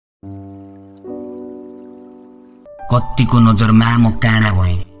कत्तिको नजरमा म काँडा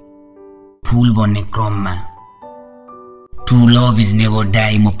भएँ फूल बन्ने क्रममा। True love is never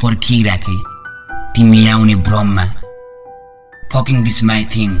die म पर्खिराखेँ तिमी आउने भ्रममा। फकिङ दिस माई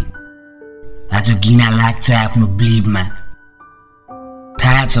थिङ आज घिना लाग्छ आफ्नो ब्लिभमा।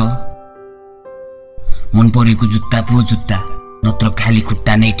 थाहा छ मन परेको जुत्ता पो जुत्ता नत्र खाली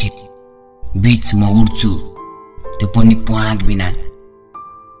खुट्टा नै ठिक। बीच म उड्छु त्यो पनि प्वाक बिना।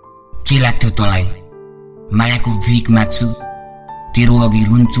 के लाग्थ्यो तँलाई मायाको भिख माग्छु तेरो अघि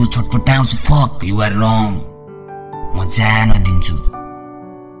रुन्छु छटपटाउँछु फक यु आर रङ। म जान दिन्छु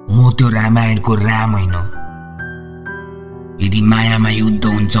म त्यो रामायणको राम होइन। यदि मायामा युद्ध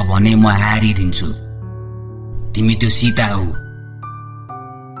हुन्छ भने म हारिदिन्छु। तिमी त्यो सीता हौ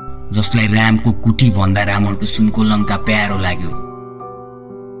जसलाई रामको कुटी भन्दा रावणको सुनको लङ्का प्यारो लाग्यो।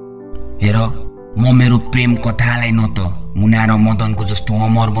 हेर म मेरो प्रेम कथालाई न त मुना र मदनको जस्तो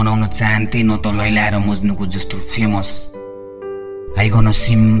अमर बनाउन चाहन्थे न त लैला र मज्नुको जस्तो फेमस। आइगन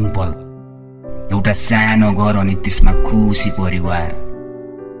सिम्पल एउटा सानो घर अनि त्यसमा खुसी परिवार।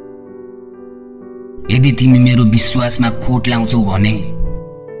 यदि तिमी मेरो विश्वासमा खोट लाउँछौ भने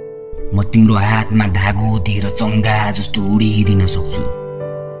म तिम्रो हातमा धागो दिएर चङ्गा जस्तो उडिदिन सक्छु।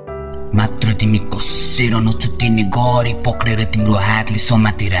 मात्र तिमी कसेर नछुट्टिने गरी पक्रेर तिम्रो हातले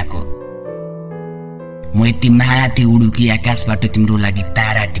समातिराख। म यति माथि उडु कि आकाशबाट तिम्रो लागि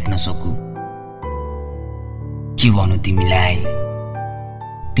तारा टिप्न सकु। के भन्नु तिमीलाई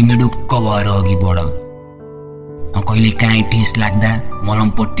तिमी ढुक्क भएर अघि बढ। कहिले काहीँ ठेस लाग्दा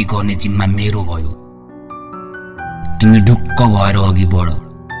मलमपट्टी गर्ने जिम्मा मेरो भयो। तिमी ढुक्क भएर अघि बढ।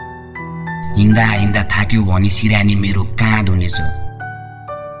 हिँड्दा हिँड्दा थाक्यो भने सिरानी मेरो काँध हुनेछ।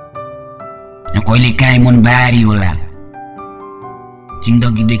 कहिले काहीँ मन भारी होला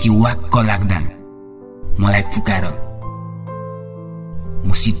जिन्दगीदेखि वाक्क लाग्दा मलाई पुकार।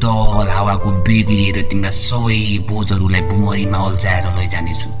 म शीतल हावाको बेग लिएर तिम्रा सबै बोझहरूलाई बुमरीमा अल्झाएर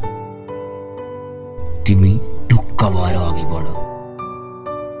लैजानेछु। तिमी ढुक्क भएर अघि बढ।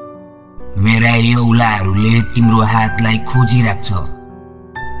 मेरा औलाहरूले तिम्रो हातलाई खोजिराख्छ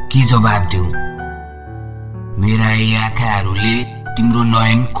के जवाब दिउँ। मेरा आँखाहरूले तिम्रो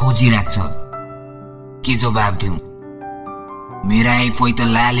नयन खोजिराख्छ के जवाब दिउँ। मेरा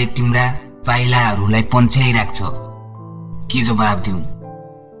पैतलाले तिम्रा पाइलाहरूलाई पन्छ्याइराख्छ के जवाब दिउँ।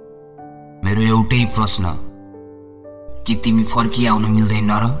 मेरो एउटै प्रश्न के तिमी फर्किआउन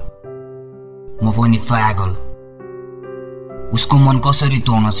मिल्दैन र? म पनि पागल उसको मन कसरी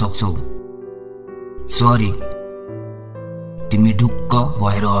तोड्न सक्छौ? सरी तिमी ढुक्क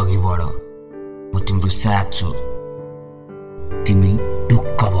भएर अघि बढ। म तिम्रो साथ छु। तिमी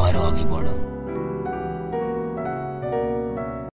ढुक्क भएर अघि बढ।